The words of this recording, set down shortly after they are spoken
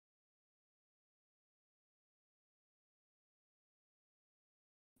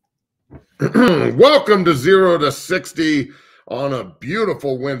Welcome to 0 to 60 on a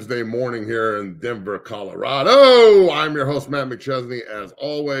beautiful Wednesday morning here in Denver, Colorado. I'm your host, Matt McChesney. As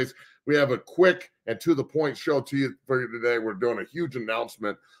always, we have a quick and to-the-point show for you today. We're doing a huge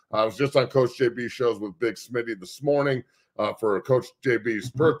announcement. I was just on Coach JB's shows with Big Schmidty this morning for Coach JB's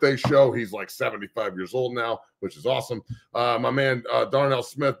birthday show. He's like 75 years old now, which is awesome. My man, Darnell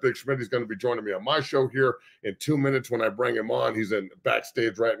Smith, Big Schmidty, is going to be joining me on my show here in 2 minutes when I bring him on. He's in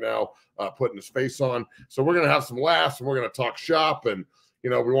backstage right now, putting his face on. So we're going to have some laughs, and we're going to talk shop. And, you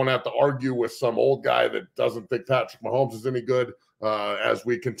know, we won't have to argue with some old guy that doesn't think Patrick Mahomes is any good as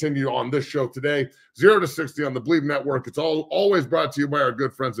we continue on this show today. 0 to 60 on the Believe Network. It's always brought to you by our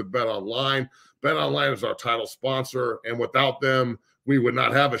good friends at Bet Online. Bet Online is our title sponsor, and without them, we would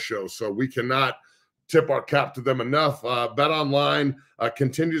not have a show. So we cannot tip our cap to them enough. Bet Online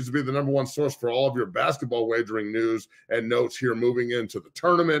continues to be the number one source for all of your basketball wagering news and notes here moving into the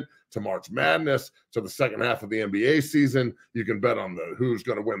tournament, to March Madness, to the second half of the NBA season. You can bet on who's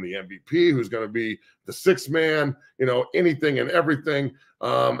going to win the MVP, who's going to be the sixth man, you know, anything and everything.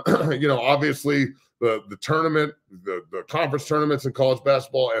 You know, obviously the tournament, the conference tournaments in college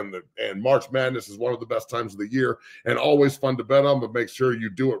basketball and March Madness is one of the best times of the year and always fun to bet on, but make sure you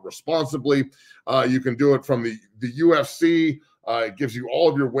do it responsibly. You can do it from the UFC. It gives you all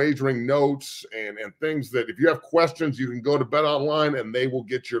of your wagering notes and things that if you have questions, you can go to Bet Online and they will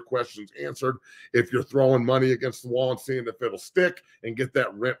get your questions answered if you're throwing money against the wall and seeing if it'll stick and get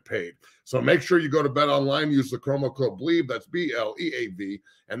that rent paid. So make sure you go to Bet Online, use the promo code BLEAV, that's BLEAV,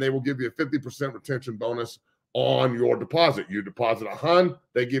 and they will give you a 50% retention bonus on your deposit. You deposit $100,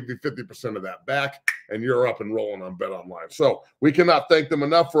 they give you 50% of that back, and you're up and rolling on Bet Online. So we cannot thank them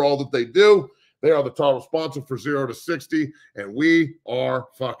enough for all that they do. They are the title sponsor for 0 to 60, and we are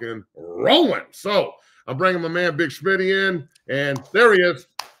fucking rolling. So I'm bringing my man Big Schmidty in, and there he is.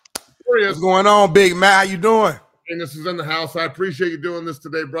 There he is. What's going on, Big Matt? How you doing? And this is in the house. I appreciate you doing this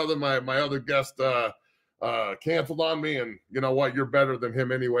today, brother. My other guest canceled on me, and you know what? You're better than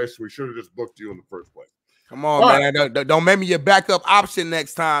him anyway, so we should have just booked you in the first place. Come on, man. Right. Don't make me your backup option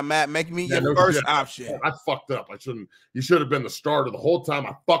next time, Matt. Make me your first option. I fucked up. You should have been the starter the whole time.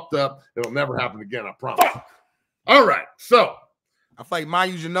 I fucked up. It'll never happen again, I promise. All right. So I feel like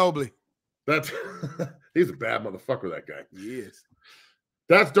Manu Ginobili. He's a bad motherfucker, that guy. He is.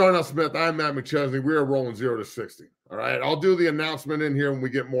 That's Darnell Smith. I'm Matt McChesney. We are rolling 0 to 60. All right. I'll do the announcement in here when we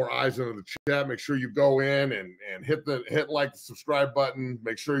get more eyes into the chat. Make sure you go in and hit like the subscribe button.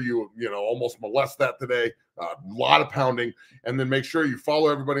 Make sure you almost molest that today. A lot of pounding. And then make sure you follow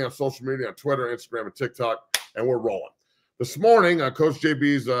everybody on social media, on Twitter, Instagram, and TikTok. And we're rolling. This morning, Coach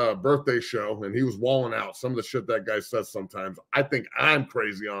JB's birthday show, and he was walling out. Some of the shit that guy says sometimes. I think I'm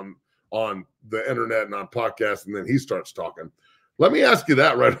crazy on the internet and on podcasts, and then he starts talking. Let me ask you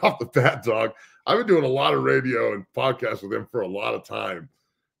that right off the bat, dog. I've been doing a lot of radio and podcasts with him for a lot of time.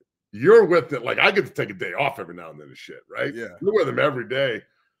 You're with it. Like, I get to take a day off every now and then and shit, right? Yeah. You're with him every day.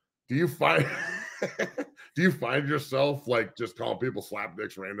 Do you find yourself like just calling people slap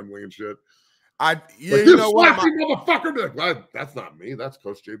dicks randomly and shit? You know what? Motherfucker. Like, that's not me. That's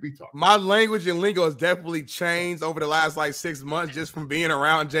Coach JB talking. My language and lingo has definitely changed over the last like 6 months just from being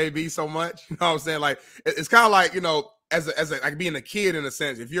around JB so much. You know what I'm saying? Like, it's kind of like, you know, as like being a kid in a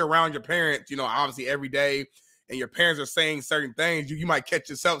sense. If you're around your parents, you know, obviously every day, and your parents are saying certain things, you might catch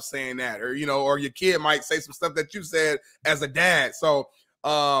yourself saying that, or or your kid might say some stuff that you said as a dad. So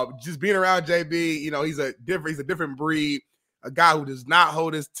just being around JB, you know, he's a different breed, a guy who does not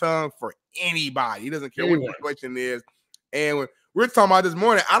hold his tongue for anybody. He doesn't care what the situation is. And when we're talking about this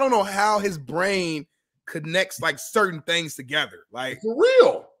morning, I don't know how his brain connects like certain things together. Like, for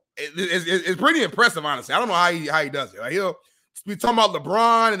real. It's pretty impressive, honestly. I don't know how he does it. Like, he'll be talking about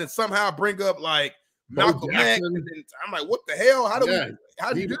LeBron and then somehow bring up like Malcolm X. I'm like, what the hell? How do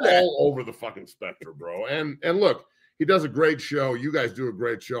you do that? All over the fucking spectrum, bro. And look, he does a great show. You guys do a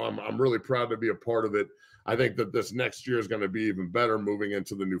great show. I'm really proud to be a part of it. I think that this next year is going to be even better moving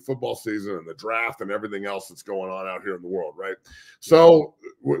into the new football season and the draft and everything else that's going on out here in the world, right? So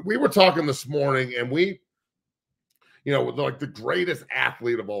we were talking this morning, and like the greatest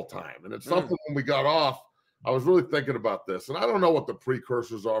athlete of all time. And it's something when we got off, I was really thinking about this. And I don't know what the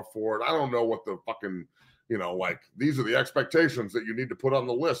precursors are for it. I don't know what the fucking, like these are the expectations that you need to put on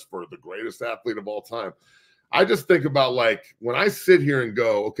the list for the greatest athlete of all time. I just think about like when I sit here and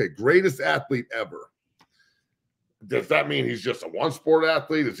go, okay, greatest athlete ever. Does that mean he's just a one sport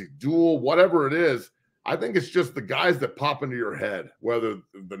athlete? Is he dual? Whatever it is, I think it's just the guys that pop into your head, whether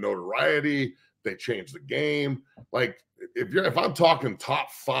the notoriety, they change the game. Like if I'm talking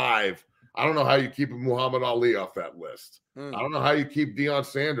top 5 I don't know how you keep Muhammad Ali off that list. I don't know how you keep Deion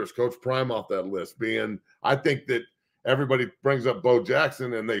Sanders, Coach Prime, off that list. I think that everybody brings up Bo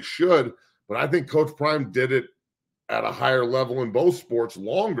Jackson, and they should, but I think Coach Prime did it at a higher level in both sports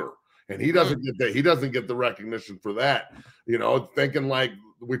longer. And he doesn't get that. He doesn't get the recognition for that. You know, thinking like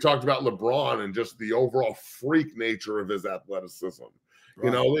we talked about LeBron and just the overall freak nature of his athleticism. Right.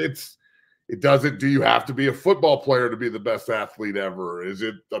 You know, do you have to be a football player to be the best athlete ever? Is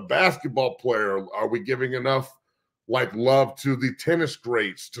it a basketball player? Are we giving enough like love to the tennis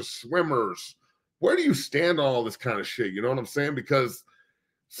greats, to swimmers? Where do you stand on all this kind of shit? You know what I'm saying? Because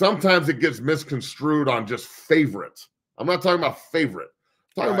sometimes it gets misconstrued on just favorite. I'm not talking about favorite.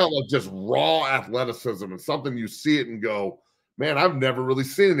 I'm talking about like just raw athleticism and something you see it and go, man, I've never really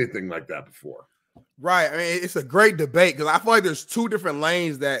seen anything like that before. Right. I mean, it's a great debate because I feel like there's two different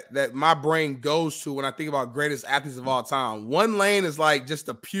lanes that my brain goes to when I think about greatest athletes of all time. One lane is like just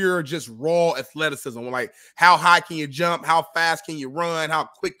the pure, just raw athleticism. Like how high can you jump? How fast can you run? How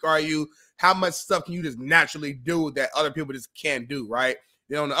quick are you? How much stuff can you just naturally do that other people just can't do, right?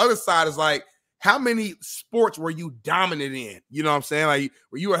 Then on the other side is like, how many sports were you dominant in? You know what I'm saying? Like,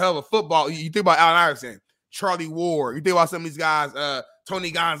 were you a hell of a football? You think about Allen Iverson, Charlie Ward. You think about some of these guys, Tony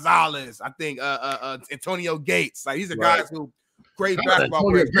Gonzalez. I think Antonio Gates. Like, these are guys who great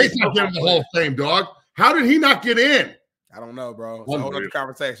basketball players. Gates not getting the Hall of Fame, dog. How did he not get in? I don't know, bro. It's a whole other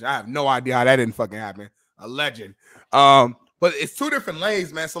conversation. I have no idea how that didn't fucking happen. A legend. But it's two different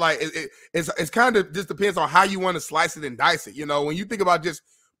lanes, man. So like, it's kind of just depends on how you want to slice it and dice it. You know, when you think about just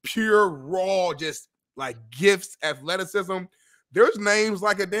pure raw, just like gifts, athleticism, there's names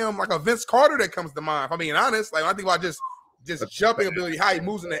like a Vince Carter that comes to mind. If I'm being honest, like when I think about just jumping ability, how he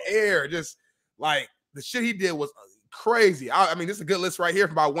moves in the air, just like the shit he did was crazy. I mean, this is a good list right here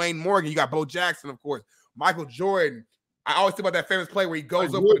from about Wayne Morgan. You got Bo Jackson, of course, Michael Jordan. I always think about that famous play where he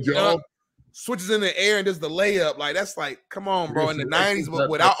goes up with the jump, switches in the air and does the layup. Like, that's like, come on, bro. In the 90s, but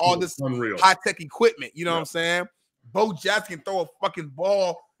without all this high-tech equipment, you know what I'm saying? Bo Jackson can throw a fucking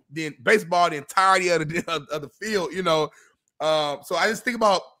baseball the entirety of the field, you know. So I just think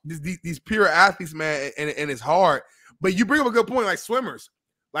about these pure athletes, man, and it's hard. But you bring up a good point, like swimmers.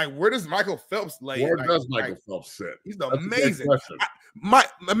 Like, where does Michael Phelps lay? Where does Michael Phelps sit? He's amazing. Man,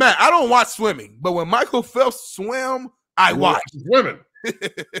 I don't watch swimming, but when Michael Phelps swim, I watch. Swimming.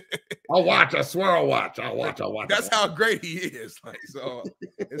 I'll watch. I swear I'll watch. I'll watch. That's how great he is. Like, so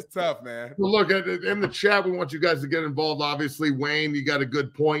it's tough, man. Well, look, in the chat, we want you guys to get involved. Obviously, Wayne, you got a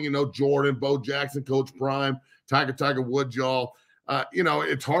good point. You know, Jordan, Bo Jackson, Coach Prime, Tiger Woods, y'all. You know,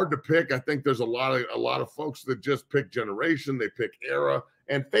 it's hard to pick. I think there's a lot of folks that just pick generation, they pick era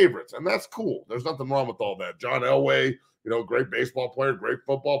and favorites, and that's cool. There's nothing wrong with all that. John Elway, you know, great baseball player, great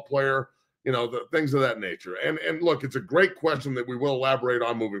football player. You know, the things of that nature. And look, it's a great question that we will elaborate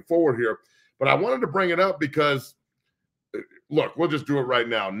on moving forward here. But I wanted to bring it up because, look, we'll just do it right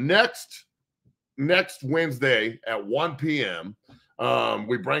now. Next Wednesday at 1 p.m.,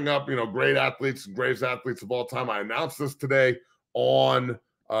 we bring up, you know, great athletes and greatest athletes of all time. I announced this today on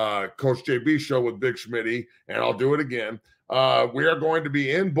Coach JB's show with Big Schmidty, and I'll do it again. We are going to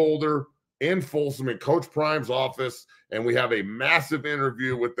be in Boulder, in Folsom, in Coach Prime's office, and we have a massive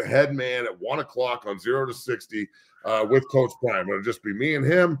interview with the head man at 1 o'clock on 0 to 60 with Coach Prime. It'll just be me and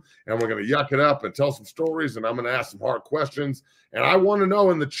him, and we're going to yuck it up and tell some stories, and I'm going to ask some hard questions. And I want to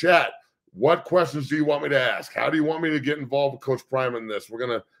know in the chat, what questions do you want me to ask? How do you want me to get involved with Coach Prime in this? We're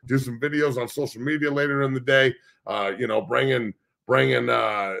going to do some videos on social media later in the day, you know, bringing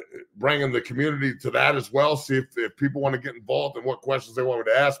the community to that as well, see if people want to get involved and what questions they want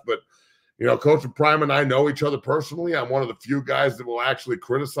me to ask. But you know, Coach Prime and I know each other personally. I'm one of the few guys that will actually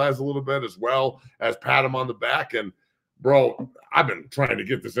criticize a little bit as well as pat him on the back. And, bro, I've been trying to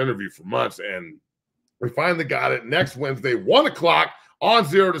get this interview for months, and we finally got it. Next Wednesday, 1 o'clock on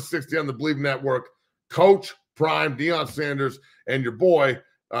 0 to 60 on the Believe Network. Coach Prime, Deion Sanders, and your boy,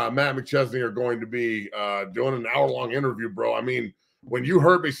 Matt McChesney, are going to be doing an hour-long interview, bro. I mean, when you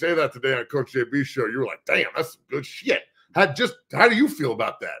heard me say that today on Coach JB's show, you were like, damn, that's some good shit. How do you feel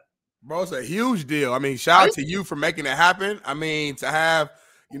about that? Bro, it's a huge deal. I mean, shout out to you for making it happen. I mean, to have,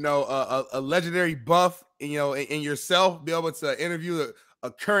 you know, a legendary buff, you know, in yourself, be able to interview a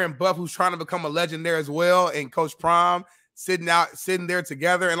current buff who's trying to become a legend there as well, and Coach Prime sitting there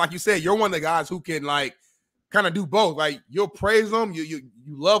together. And like you said, you're one of the guys who can like kind of do both. Like, you'll praise them, you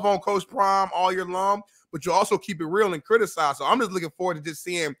love on Coach Prime all year long, but you also keep it real and criticize. So I'm just looking forward to just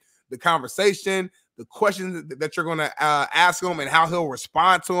seeing the conversation, the questions that you're going to ask him, and how he'll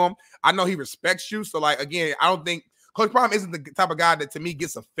respond to them. I know he respects you. So, like, again, I don't think Coach Prime isn't the type of guy that, to me,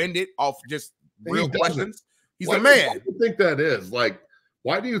 gets offended off just real questions. He's a man. I think that is. Like,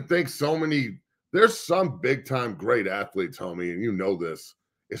 Why do you think so many? There's some big time great athletes, homie, and you know this,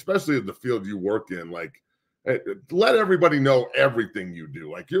 especially in the field you work in. Like, let everybody know everything you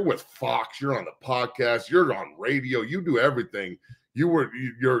do. Like, you're with Fox, you're on the podcast, you're on radio, you do everything. Your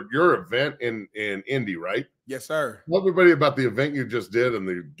event in Indy, right? Yes, sir. Tell everybody about the event you just did and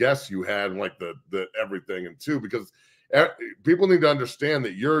the guests you had, and like the everything, and too, because people need to understand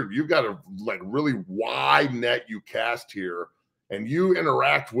that you've got a like really wide net you cast here, and you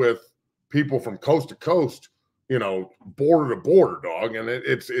interact with people from coast to coast, you know, border to border, dog. And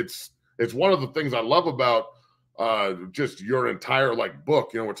it's one of the things I love about just your entire like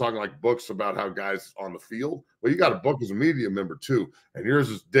book. You know, we're talking like books about how guys on the field. Well, you got a book as a media member too, and yours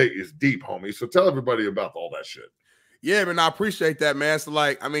is deep, homie. So tell everybody about all that shit. Yeah, man, I appreciate that, man. So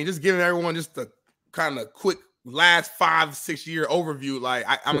like, I mean, just giving everyone just a kind of quick last 5-6 year overview. Like,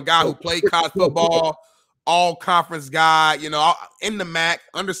 I'm a guy who played college football, all conference guy, you know, in the MAC,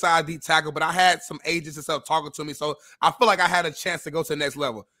 undersized deep tackle, but I had some agents and stuff talking to me. So I feel like I had a chance to go to the next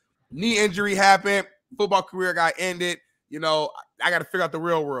level. Knee injury happened, football career got ended. You know, I got to figure out the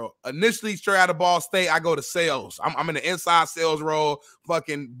real world. Initially, straight out of Ball State, I go to sales. I'm in the inside sales role,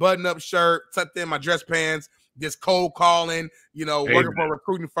 fucking button-up shirt, tucked in my dress pants, just cold calling, you know, working for a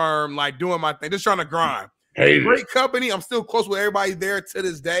recruiting firm, like doing my thing, just trying to grind. Great company. I'm still close with everybody there to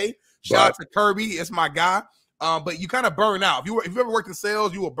this day. Shout out to Kirby. It's my guy. But you kind of burn out. If you ever worked in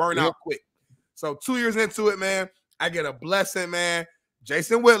sales, you will burn out quick. So 2 years into it, man, I get a blessing, man.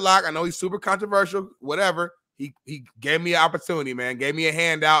 Jason Whitlock, I know he's super controversial, whatever. He gave me an opportunity, man, gave me a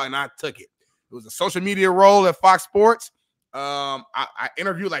handout, and I took it. It was a social media role at Fox Sports. I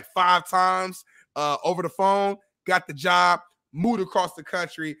interviewed like 5 times over the phone, got the job, moved across the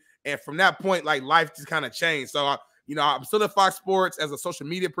country, and from that point, like, life just kind of changed. So, you know, I'm still at Fox Sports as a social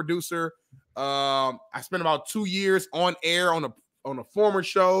media producer. I spent about 2 years on air on a former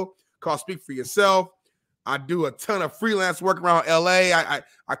show called Speak for Yourself. I do a ton of freelance work around LA.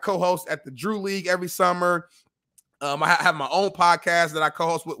 I co-host at the Drew League every summer. I have my own podcast that I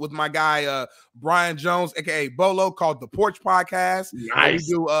co-host with my guy Brian Jones, aka Bolo, called The Porch Podcast.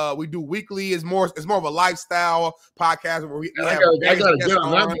 Nice. We do weekly. It's more of a lifestyle podcast where I gotta get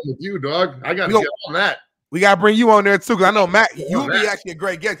on that with you, dog. I gotta get on that. We gotta bring you on there too, because I know Matt, you'll be actually a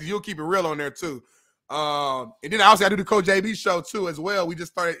great guest because you'll keep it real on there too. And then also I do the Coach JB show too as well. We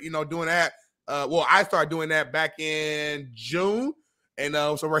just started, you know, doing that. Well, I started doing that back in June, and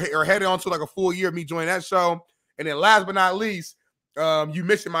so we're headed on to like a full year of me joining that show. And then last but not least, you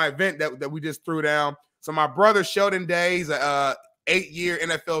mentioned my event that we just threw down. So my brother Sheldon Day, he's a 8-year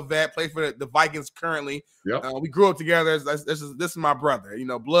NFL vet, plays for the Vikings currently. Yep. We grew up together. This is my brother. You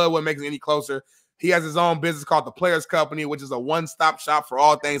know, blood wouldn't make us any closer. He has his own business called The Players Company, which is a one-stop shop for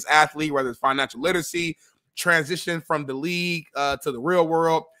all things athlete, whether it's financial literacy, transition from the league to the real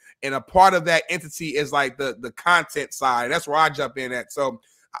world. And a part of that entity is like the content side. That's where I jump in at. So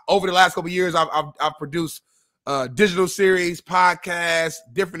over the last couple of years, I've produced digital series, podcasts,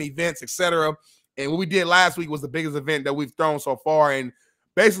 different events, etc. And what we did last week was the biggest event that we've thrown so far. And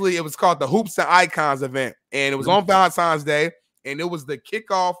basically, it was called the Hoops and Icons event. And it was on Valentine's Day. And it was the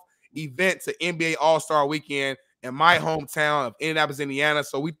kickoff event to NBA All-Star Weekend in my hometown of Indianapolis, Indiana.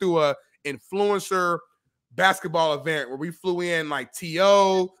 So we threw a influencer basketball event where we flew in like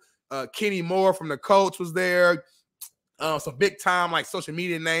T.O., Kenny Moore from the Colts was there. Some big time like social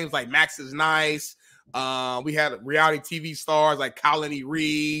media names like Max is Nice. We had reality TV stars like Colin E.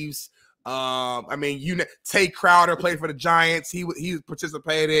 Reeves. I mean, Tay Crowder played for the Giants. He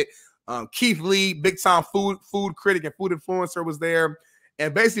participated. Keith Lee, big time food critic and food influencer, was there.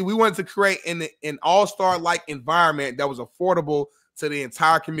 And basically, we wanted to create an all-star like environment that was affordable to the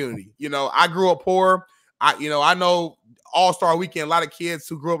entire community. You know, I grew up poor. I know All-Star Weekend, a lot of kids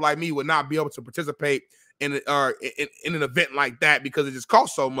who grew up like me would not be able to participate in an event like that because it just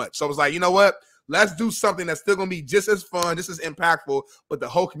costs so much. So I was like, you know what? Let's do something that's still going to be just as fun, just as impactful, but the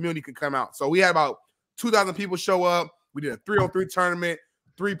whole community could come out. So we had about 2,000 people show up. We did a 3-on-3 tournament,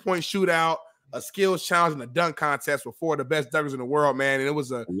 3-point shootout, a skills challenge, and a dunk contest with 4 of the best dunkers in the world, man. And it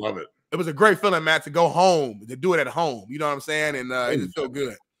was a great feeling, Matt, to go home, to do it at home. You know what I'm saying? And it just felt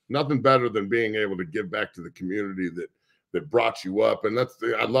good. Nothing better than being able to give back to the community that brought you up. And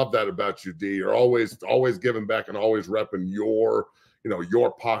I love that about you, D. You're always giving back and always repping your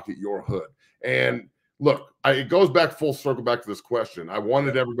pocket, your hood. And look, it goes back full circle back to this question. I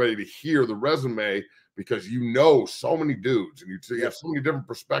wanted everybody to hear the resume because you know so many dudes and you have so many different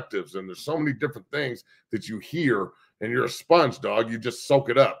perspectives and there's so many different things that you hear, and you're a sponge, dog. You just soak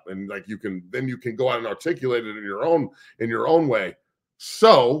it up, and like you can go out and articulate it in your own way.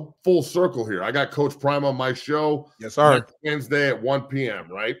 So, full circle here. I got Coach Prime on my show. Yes, sir. Next Wednesday at 1 p.m.,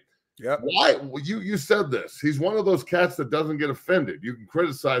 right? Yep. Why? You said this. He's one of those cats that doesn't get offended. You can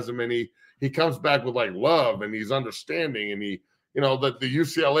criticize him, and he comes back with like love, and he's understanding, and he, you know, the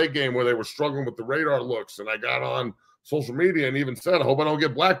UCLA game where they were struggling with the radar looks, and I got on social media and even said, I hope I don't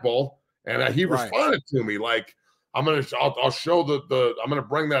get blackballed. And he responded to me like, I'll show I'm going to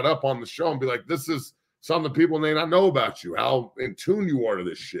bring that up on the show and be like, this is something people may not know about you, how in tune you are to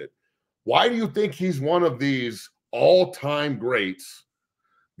this shit. Why do you think he's one of these all-time greats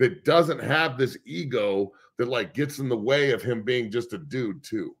that doesn't have this ego that like gets in the way of him being just a dude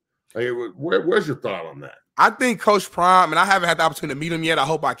too? Like, where's your thought on that? I think Coach Prime, and I haven't had the opportunity to meet him yet. I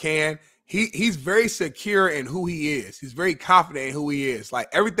hope I can. He's very secure in who he is. He's very confident in who he is. Like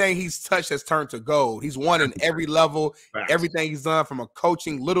everything he's touched has turned to gold. He's won in every level, everything he's done from a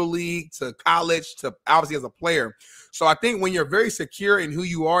coaching little league to college to obviously as a player. So I think when you're very secure in who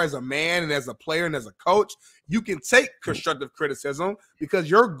you are as a man and as a player and as a coach, you can take constructive criticism because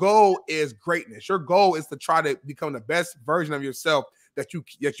your goal is greatness. Your goal is to try to become the best version of yourself that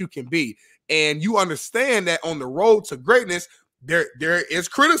you can be. And you understand that on the road to greatness, there is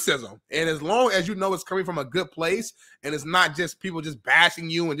criticism. And as long as you know it's coming from a good place and it's not just people just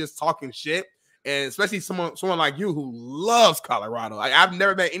bashing you and just talking shit, and especially someone like you who loves Colorado. Like I've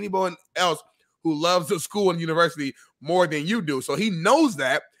never met anyone else who loves the school and university more than you do. So he knows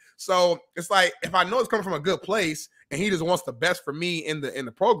that. So it's like, if I know it's coming from a good place and he just wants the best for me in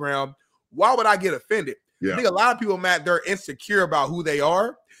the program, why would I get offended? Yeah. I think a lot of people, Matt, they're insecure about who they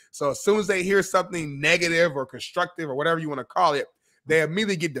are. So as soon as they hear something negative or constructive or whatever you want to call it, they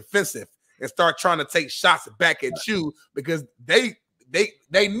immediately get defensive and start trying to take shots back at you because they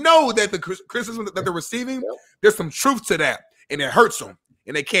know that the criticism that they're receiving, there's some truth to that, and it hurts them,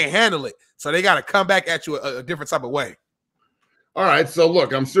 and they can't handle it. So they got to come back at you a different type of way. All right, so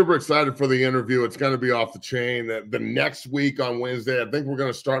look, I'm super excited for the interview. It's going to be off the chain. The next week on Wednesday, I think we're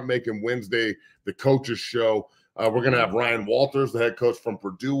going to start making Wednesday the coaches show. We're going to have Ryan Walters, the head coach from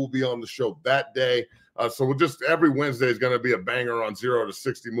Purdue, will be on the show that day. So we'll just every Wednesday is going to be a banger on 0 to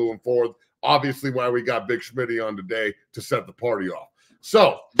 60 moving forward. Obviously, why we got Big Schmidty on today to set the party off.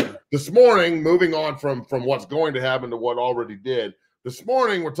 So this morning, moving on from what's going to happen to what already did. This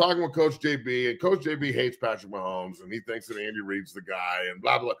morning, we're talking with Coach JB, and Coach JB hates Patrick Mahomes, and he thinks that Andy Reid's the guy, and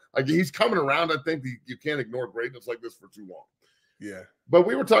blah, blah. Like, he's coming around. I think you can't ignore greatness like this for too long. Yeah. But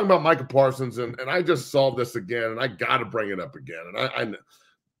we were talking about Micah Parsons, and I just saw this again, and I got to bring it up again. And I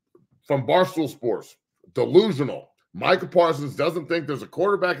from Barstool Sports, delusional. Micah Parsons doesn't think there's a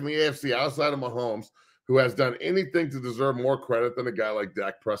quarterback in the AFC outside of Mahomes who has done anything to deserve more credit than a guy like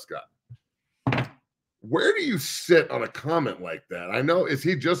Dak Prescott. Where do you sit on a comment like that? I know, is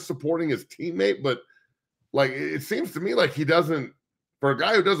he just supporting his teammate? But, like, it seems to me like he doesn't – for a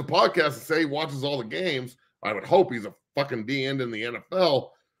guy who does a podcast and say he watches all the games, I would hope he's a fucking D-end in the NFL.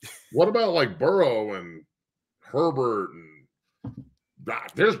 What about, like, Burrow and Herbert and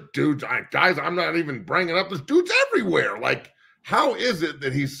there's dudes – guys, I'm not even bringing up. There's dudes everywhere. Like, how is it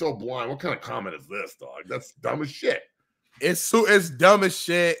that he's so blind? What kind of comment is this, dog? That's dumb as shit. It's dumb as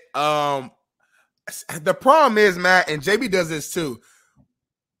shit. The problem is, Matt, and JB does this too.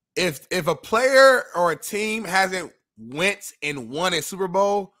 If a player or a team hasn't went and won a Super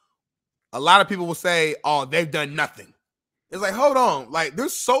Bowl, a lot of people will say, "Oh, they've done nothing." It's like, hold on, like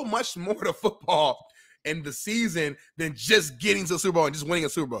there's so much more to football in the season than just getting to the Super Bowl and just winning a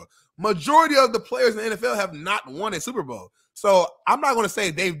Super Bowl. Majority of the players in the NFL have not won a Super Bowl, so I'm not going to say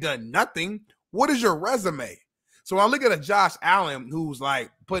they've done nothing. What is your resume? So when I look at a Josh Allen who's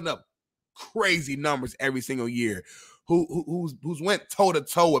like putting up crazy numbers every single year, who's went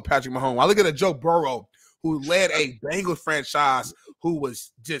toe-to-toe with Patrick Mahomes. I look at a Joe Burrow who led a Bengals franchise who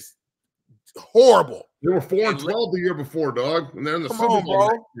was just horrible. They were 4-12 the year before, dog, and they're in the Super Bowl bro.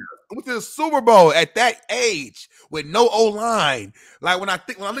 next year. Went to the Super Bowl at that age with no O-line. Like when I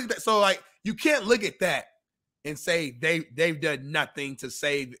look at that, so like you can't look at that and say they've done nothing to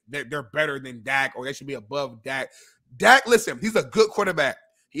say that they're better than Dak or they should be above Dak. Dak, listen, he's a good quarterback.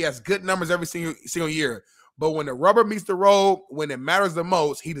 He has good numbers every single year. But when the rubber meets the road, when it matters the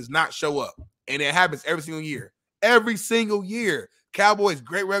most, he does not show up. And it happens every single year. Every single year. Cowboys,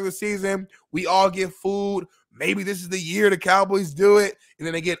 great regular season. We all get food. Maybe this is the year the Cowboys do it. And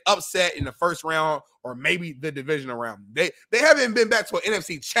then they get upset in the first round or maybe the divisional round. They haven't been back to an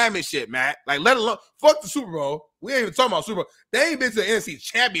NFC championship, Matt. Like, let alone, fuck the Super Bowl. We ain't even talking about Super Bowl. They ain't been to the NFC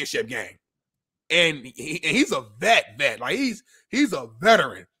championship game. And he's a vet. Like, he's a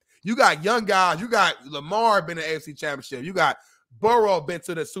veteran. You got young guys. You got Lamar been to the AFC Championship. You got Burrow been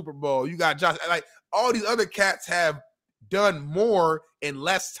to the Super Bowl. You got Josh. Like, all these other cats have done more in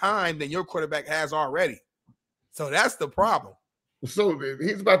less time than your quarterback has already. So that's the problem. So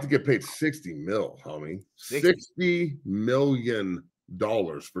he's about to get paid $60 million, homie. $60 million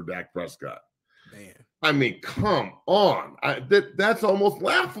for Dak Prescott. Man. I mean, come on. That's almost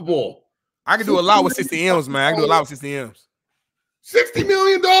laughable. I can do a lot with 60 M's, man. I can do a lot with 60 M's. $60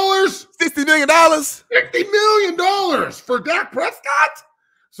 million? $60 million? $60 million for Dak Prescott?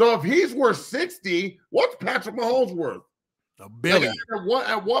 So if he's worth 60, what's Patrick Mahomes worth? $1 billion. Like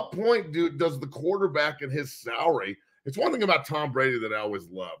at what point does the quarterback and his salary? It's one thing about Tom Brady that I always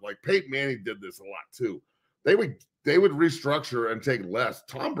love. Like Peyton Manning did this a lot too. They would restructure and take less.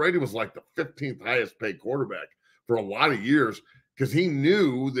 Tom Brady was like the 15th highest paid quarterback for a lot of years because he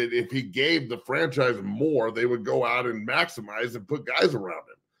knew that if he gave the franchise more, they would go out and maximize and put guys around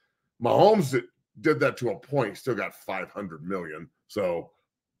him. Mahomes did that to a point. He still got $500 million. So,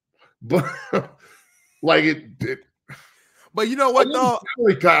 but like it but you know what, though? The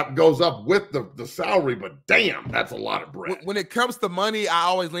salary cap goes up with the salary, but damn, that's a lot of bread. When it comes to money, I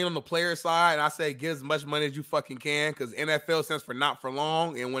always lean on the player side, and I say give as much money as you fucking can because NFL stands for not for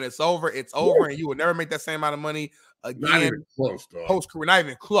long, and when it's over, and you will never make that same amount of money again. Not even close, dog. Post-career, not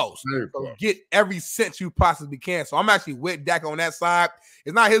even close. So get every cent you possibly can. So I'm actually with Dak on that side.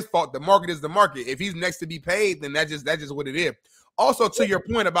 It's not his fault. The market is the market. If he's next to be paid, then that's just what it is. Also, to your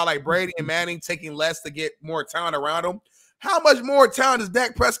point about like Brady and Manning taking less to get more talent around them, how much more talent does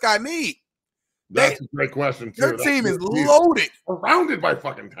Dak Prescott need? That's a great question, too. Their team is loaded. Surrounded by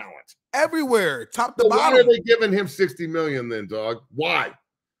fucking talent. Everywhere, top to bottom. Why are they giving him $60 million then, dog? Why?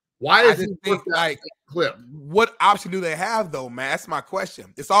 Why is he worth that clip? What option do they have, though, man? That's my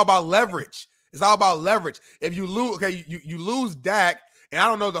question. It's all about leverage. It's all about leverage. If you lose, okay, you lose Dak, and I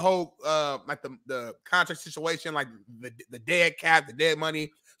don't know the whole like the contract situation, like the dead cap, the dead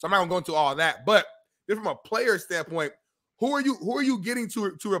money. So I'm not gonna go into all that. But from a player standpoint, who are you getting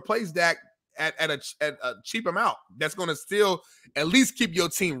to replace Dak at a cheap amount that's going to still at least keep your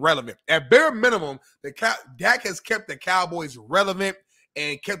team relevant? At bare minimum, Dak has kept the Cowboys relevant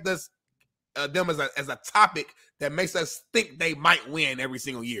and kept us them as a topic that makes us think they might win every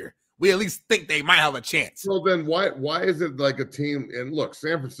single year. We at least think they might have a chance. So then why is it like a team? And look,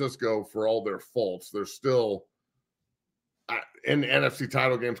 San Francisco, for all their faults, they're still in NFC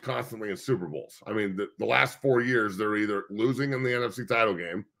title games constantly in Super Bowls. I mean, the last 4 years, they're either losing in the NFC title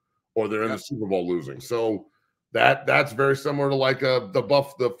game or they're in the Super Bowl losing. So that's very similar to like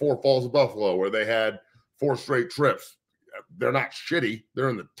the Four Falls of Buffalo, where they had 4 straight trips. They're not shitty. They're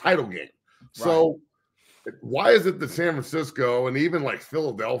in the title game. Right. So why is it that San Francisco and even like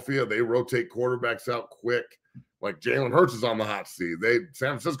Philadelphia, they rotate quarterbacks out quick? Like Jalen Hurts is on the hot seat.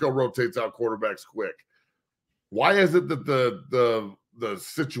 San Francisco rotates out quarterbacks quick. Why is it that the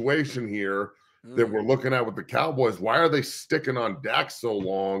situation here that we're looking at with the Cowboys, why are they sticking on Dak so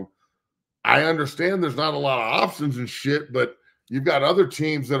long? I understand there's not a lot of options and shit, but you've got other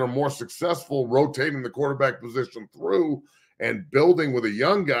teams that are more successful rotating the quarterback position through and building with a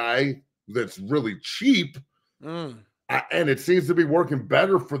young guy that's really cheap. And it seems to be working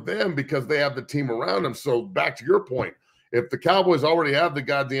better for them because they have the team around them. So back to your point, if the Cowboys already have the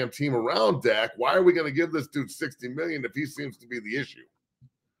goddamn team around Dak, why are we going to give this dude $60 million if he seems to be the issue?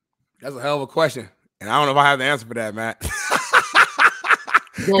 That's a hell of a question, and I don't know if I have the answer for that, Matt.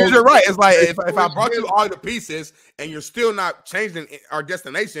 Because you're right. It's like if I brought you all the pieces and you're still not changing our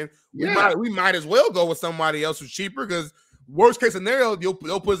destination, we might as well go with somebody else who's cheaper. Because worst case scenario, they'll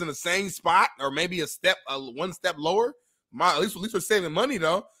put us in the same spot or maybe one step lower. At least we're saving money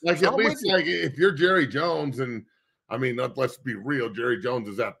though. Like at least like if you're Jerry Jones and. I mean, let's be real. Jerry Jones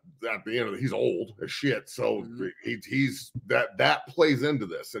is at the end of it. He's old as shit. So he's that plays into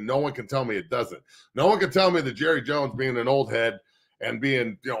this. And no one can tell me it doesn't. No one can tell me that Jerry Jones being an old head and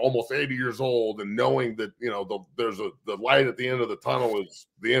being, almost 80 years old and knowing that, there's the light at the end of the tunnel is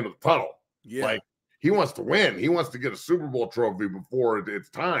the end of the tunnel. Yeah. Like he wants to win. He wants to get a Super Bowl trophy before it's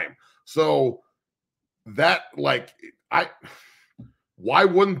time. So that why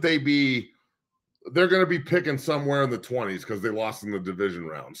wouldn't they be? They're going to be picking somewhere in the 20s because they lost in the division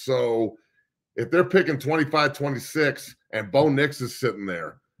round. So if they're picking 25, 26 and Bo Nix is sitting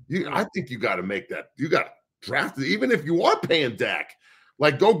there, I think you got to make that. You got to draft it. Even if you are paying Dak,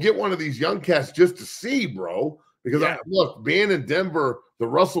 like go get one of these young cats just to see, bro. Because look, being in Denver, the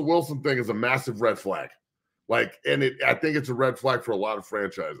Russell Wilson thing is a massive red flag. I think it's a red flag for a lot of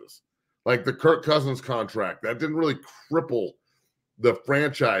franchises. Like the Kirk Cousins contract, that didn't really cripple the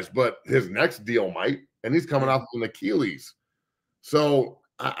franchise, but his next deal might, and he's coming off an Achilles. So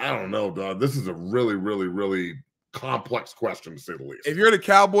I don't know, dog. This is a really, really, really complex question, to say the least. If you're the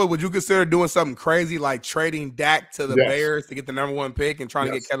Cowboy, would you consider doing something crazy like trading Dak to the Bears to get the #1 pick and trying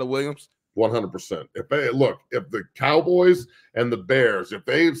to get Keller Williams? 100%. If the Cowboys and the Bears, if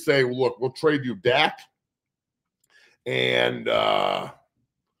they say, look, we'll trade you Dak and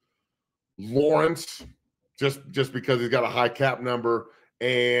Lawrence, just because he's got a high cap number,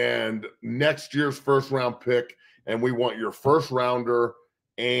 and next year's first round pick, and we want your first rounder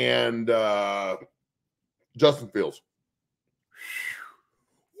and Justin Fields.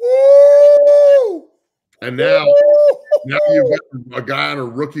 Woo! And now you've got a guy on a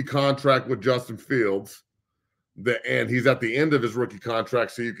rookie contract with Justin Fields, and he's at the end of his rookie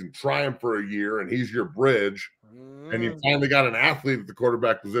contract, so you can try him for a year, and he's your bridge. And you finally got an athlete at the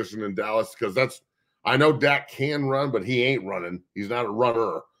quarterback position in Dallas, because I know Dak can run, but he ain't running. He's not a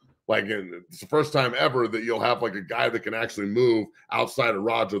runner. Like, it's the first time ever that you'll have like a guy that can actually move outside of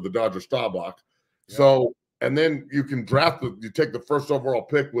Roger, the Dodger Staubach. Yeah. So, and then you can you take the first overall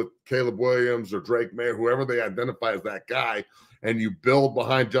pick with Caleb Williams or Drake May, whoever they identify as that guy, and you build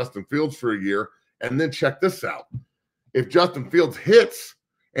behind Justin Fields for a year. And then check this out. If Justin Fields hits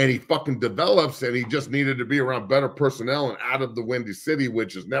and he fucking develops, and he just needed to be around better personnel and out of the Windy City,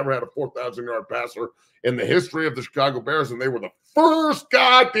 which has never had a 4,000-yard passer in the history of the Chicago Bears, and they were the first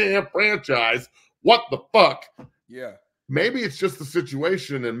goddamn franchise. What the fuck? Yeah. Maybe it's just the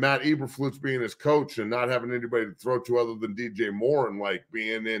situation and Matt Eberflus being his coach and not having anybody to throw to other than DJ Moore and like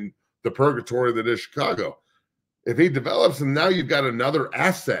being in the purgatory that is Chicago. If he develops, and now you've got another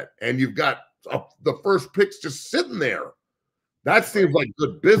asset, and you've got the first picks just sitting there. That seems like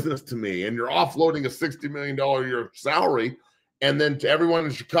good business to me. And you're offloading a $60 million a year salary, and then to everyone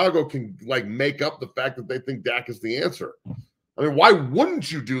in Chicago can like make up the fact that they think Dak is the answer. I mean, why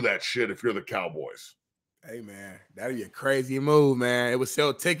wouldn't you do that shit if you're the Cowboys? Hey man, that'd be a crazy move, man. It would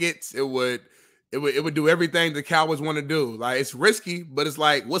sell tickets. It would do everything the Cowboys want to do. Like, it's risky, but it's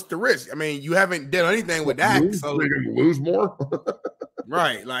like, what's the risk? I mean, you haven't done anything with Dak, so you're gonna lose more.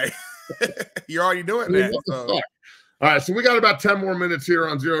 Right? Like, you're already doing that. So. All right, so we got about 10 more minutes here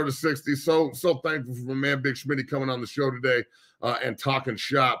on 0 to 60. So thankful for my man Big Schmidty coming on the show today and talking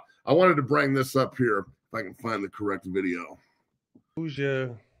shop. I wanted to bring this up here if I can find the correct video. Who's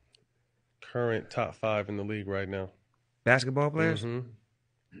your current top 5 in the league right now? Basketball players? Mm-hmm.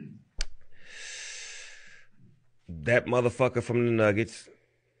 That motherfucker from the Nuggets,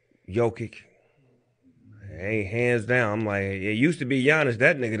 Jokic. Hey, hands down. I'm like, it used to be Giannis.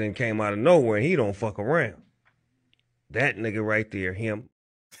 That nigga then came out of nowhere, and he don't fuck around. That nigga right there, him.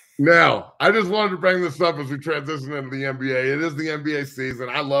 Now, I just wanted to bring this up as we transition into the NBA. It is the NBA season.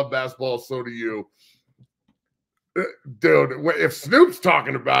 I love basketball, so do you. Dude, if Snoop's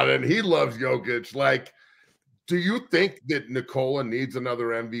talking about it and he loves Jokic, like, do you think that Nikola needs another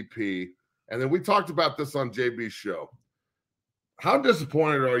MVP? And then we talked about this on JB's show. How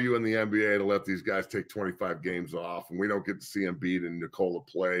disappointed are you in the NBA to let these guys take 25 games off and we don't get to see Embiid and Nikola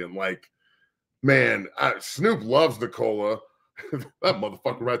play? And like, man, Snoop loves Nikola. That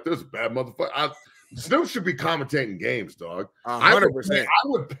motherfucker right there is a bad motherfucker. Snoop should be commentating games, dog. 100%. I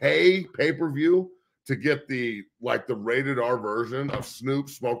would pay pay-per-view to get the rated R version of Snoop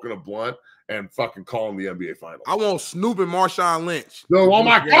smoking a blunt and fucking calling the NBA finals. I want Snoop and Marshawn Lynch. No, oh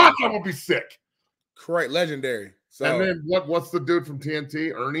my God, that would be sick. Correct, legendary. So, and then what's the dude from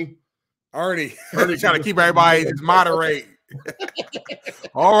TNT? Ernie trying to keep everybody just moderate.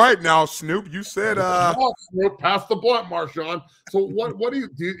 All right, now Snoop, you said Snoop, pass the blunt, Marshawn. So what do you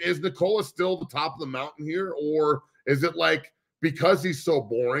do? Is Nikola still the top of the mountain here, or is it like because he's so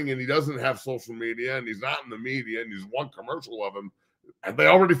boring and he doesn't have social media and he's not in the media and he's one commercial of him, and they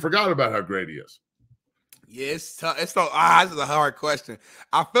already forgot about how great he is? Yeah, it's tough. This is a hard question.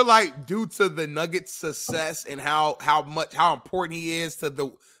 I feel like due to the Nuggets' success and how important he is to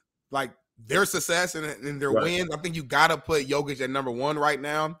their success and their wins, I think you got to put Jokic at number 1 right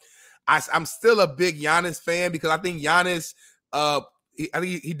now. I'm still a big Giannis fan because I think Giannis, I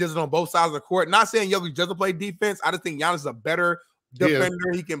think he does it on both sides of the court. Not saying Jokic doesn't play defense. I just think Giannis is a better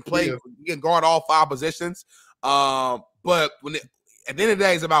defender. He can play. He can guard all 5 positions. But at the end of the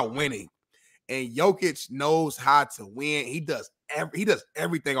day, it's about winning. And Jokic knows how to win. He does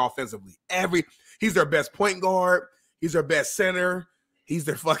everything offensively. He's their best point guard. He's their best center. He's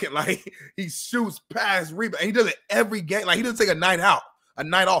their fucking he shoots, pass, rebound. He does it every game. Like, he doesn't take a night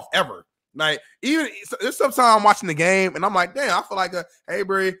off ever. Like, even there's sometimes I'm watching the game and I'm like, damn, I feel like hey,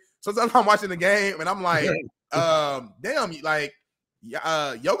 Bree. Sometimes I'm watching the game and I'm like, damn, like,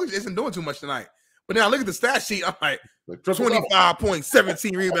 Jokic isn't doing too much tonight. But then I look at the stat sheet, I'm like 25 points,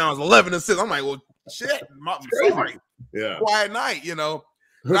 17 rebounds, 11 assists. I'm like, well, shit, I'm sorry. Yeah. Quiet night, you know.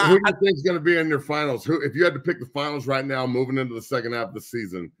 Who do you think is going to be in your finals? Who, if you had to pick the finals right now, moving into the second half of the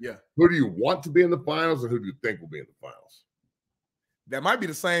season, who do you want to be in the finals, and who do you think will be in the finals? That might be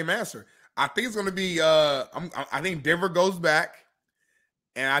the same answer. I think it's going to be. I think Denver goes back,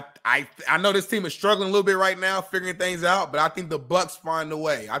 and I know this team is struggling a little bit right now, figuring things out. But I think the Bucks find a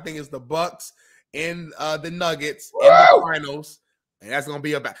way. I think it's the Bucks and the Nuggets in the finals, and that's going to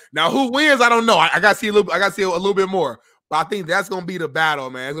be a battle. Now, who wins? I don't know. I got to see a little. I got to see a little bit more. But I think that's going to be the battle,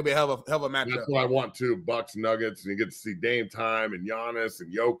 man. It's going to be a hell of a matchup. That's what I want too. Bucks, Nuggets, and you get to see Dame Time and Giannis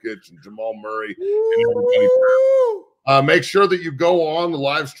and Jokic and Jamal Murray and everybody. Make sure that you go on the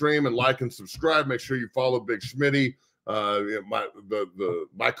live stream and like and subscribe. Make sure you follow Big Schmidty,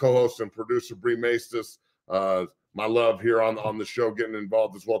 my co-host and producer Bree Maestas. My love here on the show, getting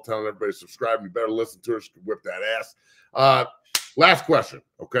involved as well, telling everybody to subscribe. You better listen to her. She can whip that ass. Last question,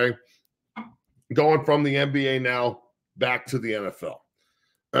 okay? Going from the NBA now back to the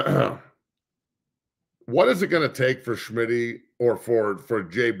NFL. What is it going to take for Schmidty or for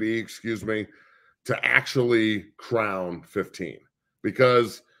JB, excuse me, to actually crown 15?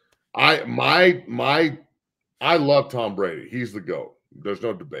 Because I love Tom Brady. He's the GOAT. There's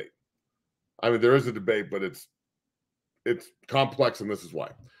no debate. I mean, there is a debate, but it's complex, and this is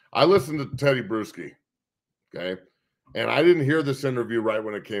why. I listened to Teddy Bruschi, okay? And I didn't hear this interview right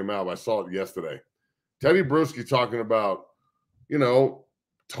when it came out. I saw it yesterday. Teddy Bruschi talking about,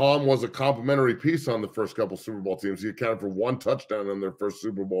 Tom was a complimentary piece on the first couple Super Bowl teams. He accounted for 1 touchdown in their first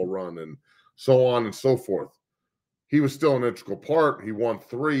Super Bowl run and so on and so forth. He was still an integral part. He won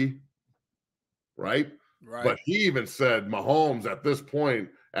 3, right? But he even said Mahomes at this point,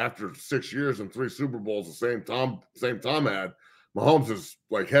 after 6 years and 3 Super Bowls, the same Tom had, Mahomes is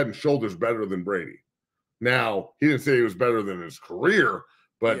like head and shoulders better than Brady. Now, he didn't say he was better than his career,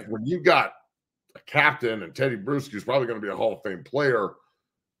 but when you got a captain, and Teddy Bruschi is probably going to be a Hall of Fame player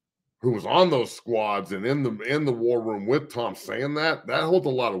who was on those squads and in the war room with Tom saying that holds a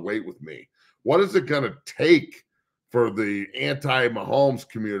lot of weight with me. What is it going to take for the anti-Mahomes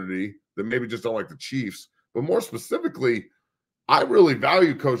community that maybe just don't like the Chiefs, but more specifically, I really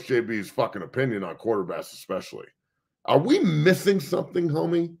value Coach JB's fucking opinion on quarterbacks, especially. Are we missing something,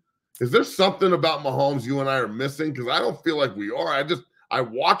 homie? Is there something about Mahomes you and I are missing? Because I don't feel like we are. I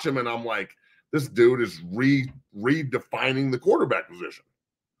watch him and I'm like, this dude is redefining the quarterback position.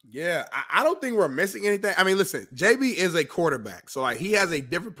 Yeah, I don't think we're missing anything. I mean, listen, JB is a quarterback, so like he has a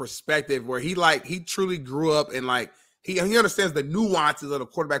different perspective where he truly grew up and like he understands the nuances of the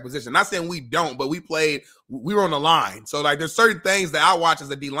quarterback position. Not saying we don't, but we were on the line. So like there's certain things that I watch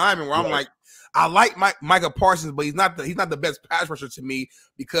as a D lineman where I'm like, I like Micah Parsons, but he's not the best pass rusher to me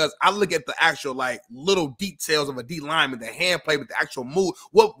because I look at the actual like little details of a D lineman, the hand play with the actual move.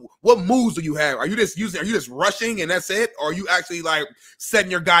 What moves do you have? Are you just rushing and that's it? Or are you actually like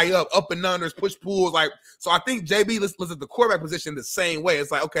setting your guy up and unders, push pulls? Like, so I think JB looks at the quarterback position the same way.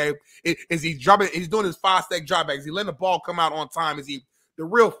 It's like, okay, is he dropping? He's doing his 5-step drop back. Is he letting the ball come out on time? Is he the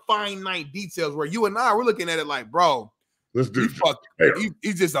real finite details where you and I we're looking at it like, bro, this dude,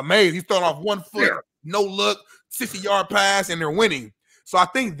 he's just amazing. He's throwing off 1 foot, no look, 60-yard pass, and they're winning. So I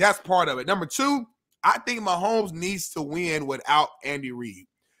think that's part of it. Number 2, I think Mahomes needs to win without Andy Reid.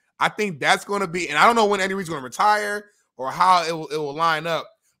 I think that's going to be, and I don't know when Andy Reid's going to retire or how it will line up.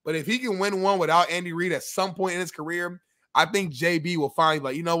 But if he can win one without Andy Reid at some point in his career, I think JB will finally be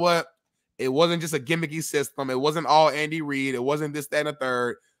like, you know what? It wasn't just a gimmicky system. It wasn't all Andy Reid. It wasn't this, that, and the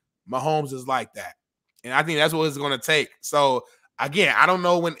third. Mahomes is like that. And I think that's what it's going to take. So, again, I don't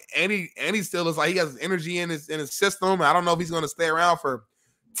know when Andy still is like he has energy in his system. I don't know if he's going to stay around for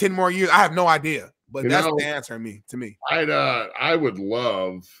 10 more years. I have no idea. But that's the answer to me. I would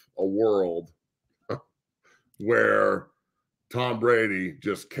love a world where Tom Brady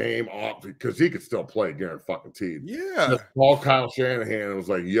just came off because he could still play guaranteed. Yeah. Just called Kyle Shanahan and was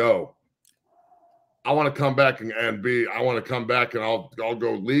like, yo, I want to come back and I'll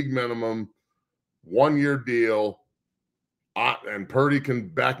go league minimum, 1-year deal. And Purdy can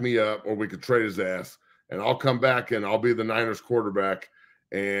back me up, or we could trade his ass, and I'll come back and I'll be the Niners quarterback,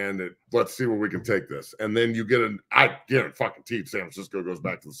 and let's see where we can take this. And then you get I guarantee San Francisco goes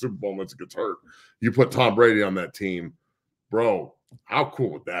back to the Super Bowl once it gets hurt. You put Tom Brady on that team, bro. How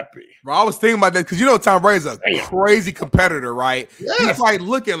cool would that be? Bro, I was thinking about that because Tom Brady's a crazy competitor, right? Yes. He's like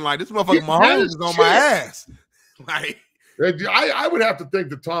looking like this motherfucker Mahomes is on my ass. Like, I would have to think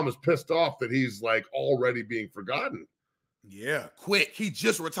that Tom is pissed off that he's like already being forgotten. Yeah, quick. He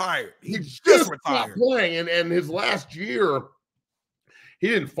just retired. He just retired. Playing, and his last year, he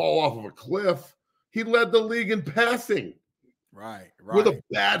didn't fall off of a cliff. He led the league in passing. Right. With a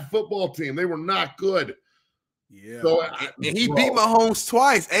bad football team. They were not good. Yeah, So, and he beat Mahomes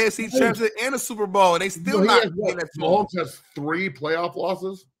twice, AFC Championship and a Super Bowl, and they still not getting that. Mahomes has 3 playoff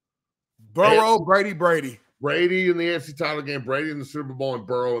losses. Burrow, Brady. Brady in the AFC title game, Brady in the Super Bowl, and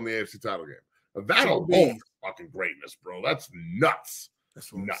Burrow in the AFC title game. That alone is fucking greatness, bro. That's nuts.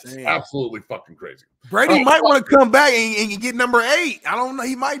 That's what nuts. I'm saying. Absolutely fucking crazy. Brady might want to come back and get number 8. I don't know.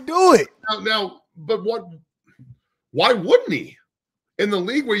 He might do it. Now, but why wouldn't he? In the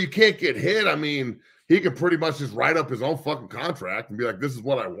league where you can't get hit, I mean, he could pretty much just write up his own fucking contract and be like, this is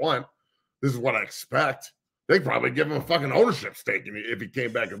what I want. This is what I expect. They probably give him a fucking ownership stake if he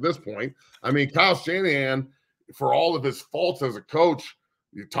came back at this point. I mean, Kyle Shanahan, for all of his faults as a coach,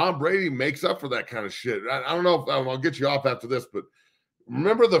 Tom Brady makes up for that kind of shit. I don't know if I'll get you off after this, but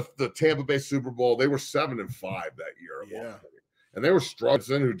remember the Tampa Bay Super Bowl? They were 7-5 that year. Yeah. And they were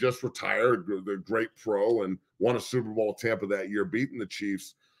Strudson, who just retired, the great pro, and won a Super Bowl Tampa that year, beating the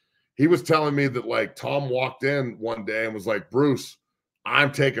Chiefs. He was telling me that, like, Tom walked in one day and was like, Bruce,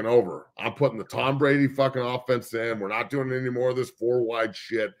 I'm taking over. I'm putting the Tom Brady fucking offense in. We're not doing any more of this 4-wide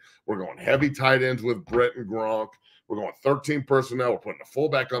shit. We're going heavy tight ends with Britt and Gronk. We're going 13 personnel. We're putting the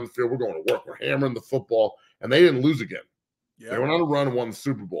fullback on the field. We're going to work. We're hammering the football. And they didn't lose again. Yeah. They went on a run and won the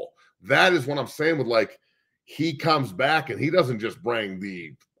Super Bowl. That is what I'm saying with, like, he comes back and he doesn't just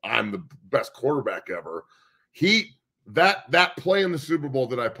bring I'm the best quarterback ever. That play in the Super Bowl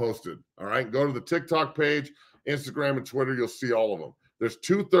that I posted, all right, go to the TikTok page, Instagram, and Twitter. You'll see all of them. There's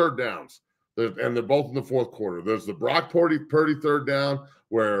 2 third downs, and they're both in the fourth quarter. There's the Brock Purdy third down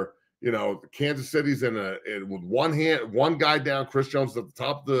where, Kansas City's with one guy down. Chris Jones at the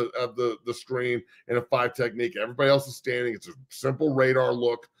top of the screen in a 5 technique. Everybody else is standing. It's a simple radar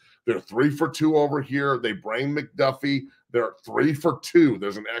look. They're 3 for 2 over here. They bring McDuffie. They're 3 for 2.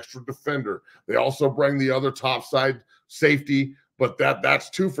 There's an extra defender. They also bring the other top side safety, but that's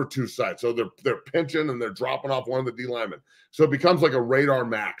 2 for 2 side. So they're pinching and they're dropping off one of the D linemen. So it becomes like a radar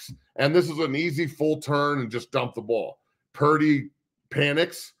max. And this is an easy full turn and just dump the ball. Purdy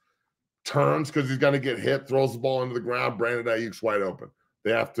panics, turns because he's going to get hit, throws the ball into the ground. Brandon Ayuk's wide open.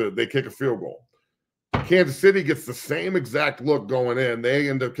 They kick a field goal. Kansas City gets the same exact look going in. They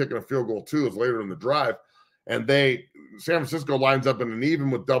end up kicking a field goal too. It's later in the drive. And San Francisco lines up in an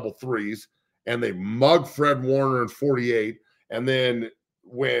even with double threes, and they mug Fred Warner in 48. And then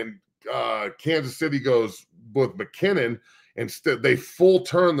when Kansas City goes with McKinnon, instead they full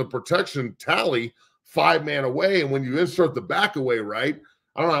turn the protection tally 5-man away. And when you insert the back away, right?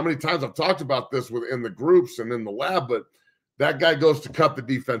 I don't know how many times I've talked about this in the groups and in the lab, but that guy goes to cut the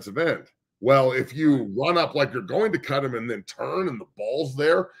defensive end. Well, if you run up like you're going to cut him and then turn and the ball's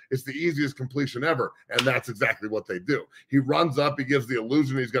there, it's the easiest completion ever. And that's exactly what they do. He runs up, he gives the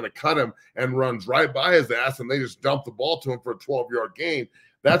illusion he's going to cut him and runs right by his ass, and they just dump the ball to him for a 12-yard gain.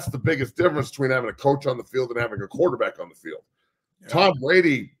 That's the biggest difference between having a coach on the field and having a quarterback on the field. Yeah. Tom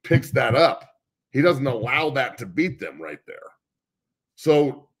Brady picks that up. He doesn't allow that to beat them right there.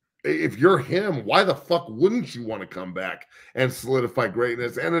 So if you're him, why the fuck wouldn't you want to come back and solidify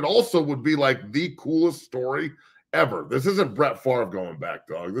greatness? And it also would be like the coolest story ever. This isn't Brett Favre going back,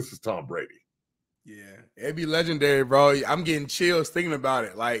 dog. This is Tom Brady. Yeah, it'd be legendary, bro. I'm getting chills thinking about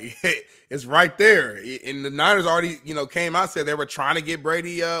it. Like, it's right there. And the Niners already, came out, said they were trying to get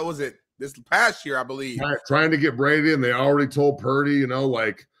Brady, was it this past year, I believe. Trying to get Brady, and they already told Purdy,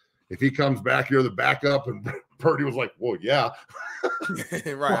 like, if he comes back, you're the backup. And Purdy was like, well, yeah.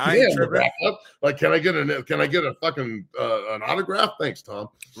 Right. I ain't tripping. Like, can I get a fucking an autograph? Thanks, Tom.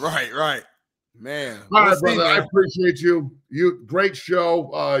 Right. Man. All right, brother. I appreciate you. Great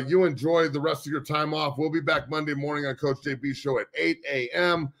show. You enjoy the rest of your time off. We'll be back Monday morning on Coach JB show at 8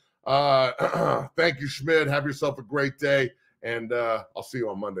 a.m. Thank you, Schmid. Have yourself a great day. And I'll see you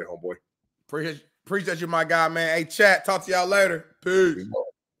on Monday, homeboy. Appreciate you, my guy, man. Hey, chat. Talk to y'all later. Peace.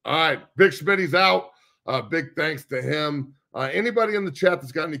 All right. Big Schmidty's out. Big thanks to him. Anybody in the chat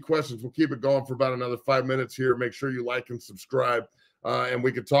that's got any questions, we'll keep it going for about another 5 minutes here. Make sure you like and subscribe, and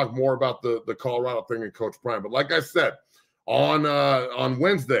we can talk more about the Colorado thing and Coach Prime. But like I said, on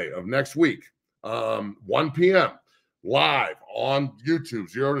Wednesday of next week, 1 p.m., live on YouTube,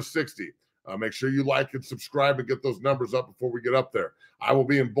 0 to 60. Make sure you like and subscribe and get those numbers up before we get up there. I will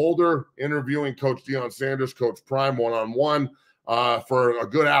be in Boulder interviewing Coach Deion Sanders, Coach Prime, one-on-one for a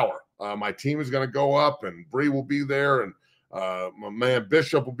good hour. My team is going to go up, and Bree will be there, and my man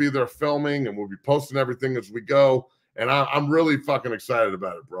Bishop will be there filming, and we'll be posting everything as we go. And I'm really fucking excited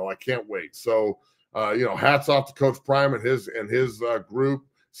about it, bro. I can't wait. So, hats off to Coach Prime and his group.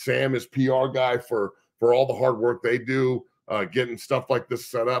 Sam, his PR guy, for all the hard work they do getting stuff like this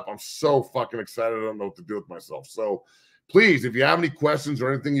set up. I'm so fucking excited. I don't know what to do with myself. So please, if you have any questions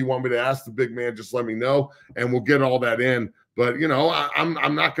or anything you want me to ask the big man, just let me know, and we'll get all that in. But, you know,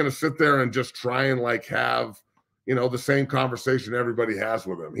 I'm not going to sit there and just try and like have, you know, the same conversation everybody has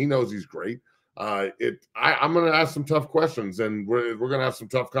with him. He knows he's great. I'm going to ask some tough questions, and we're going to have some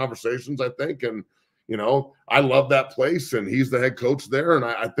tough conversations, I think. And, you know, I love that place, and he's the head coach there. And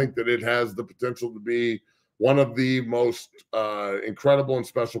I think that it has the potential to be one of the most incredible and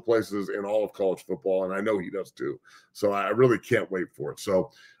special places in all of college football. And I know he does too. So I really can't wait for it.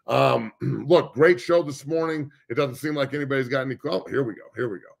 So, look, great show this morning. It doesn't seem like anybody's got any. Oh, here we go. Here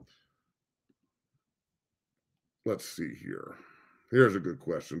we go. Let's see here. Here's a good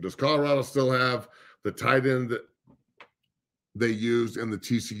question. Does Colorado still have the tight end that they used in the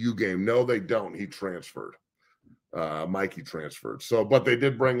TCU game? No, they don't. He transferred. Mikey transferred. So, but they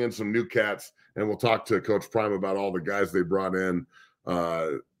did bring in some new cats, and we'll talk to Coach Prime about all the guys they brought in,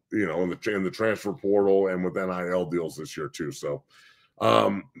 you know, in the transfer portal and with NIL deals this year too. So,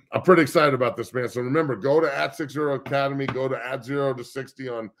 I'm pretty excited about this, man. So remember, go to @60Academy, go to @0to60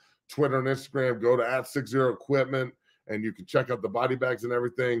 on Twitter and Instagram, go to @60Equipment, and you can check out the body bags and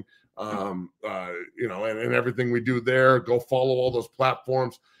everything, you know, and everything we do there. Go follow all those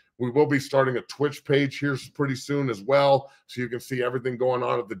platforms. We will be starting a Twitch page here pretty soon as well, so you can see everything going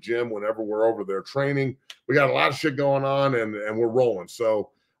on at the gym whenever we're over there training. We got a lot of shit going on, and we're rolling.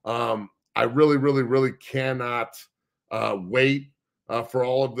 So I really, really, really cannot wait for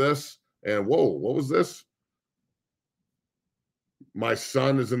all of this. And whoa, what was this? My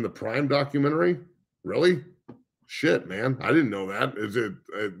son is in the Prime documentary? Really? Shit, man. I didn't know that. Is it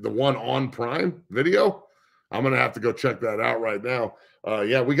the one on Prime Video? I'm going to have to go check that out right now.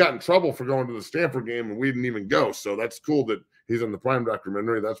 Yeah, we got in trouble for going to the Stanford game, and we didn't even go. So that's cool that he's in the Prime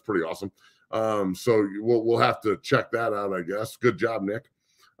documentary. That's pretty awesome. So we'll have to check that out, I guess. Good job, Nick.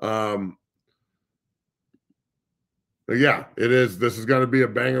 Yeah, it is. This is going to be a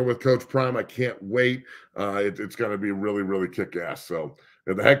banger with Coach Prime. I can't wait. It's going to be really, really kick-ass. So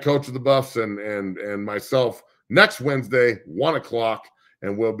the head coach of the Buffs and myself next Wednesday, 1 o'clock,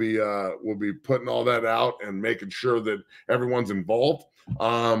 and we'll be putting all that out and making sure that everyone's involved.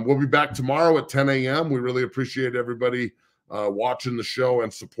 We'll be back tomorrow at 10 a.m. We really appreciate everybody watching the show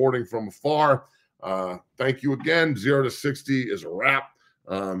and supporting from afar. Thank you again. 0 to 60 is a wrap.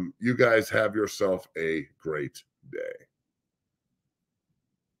 You guys have yourself a great day.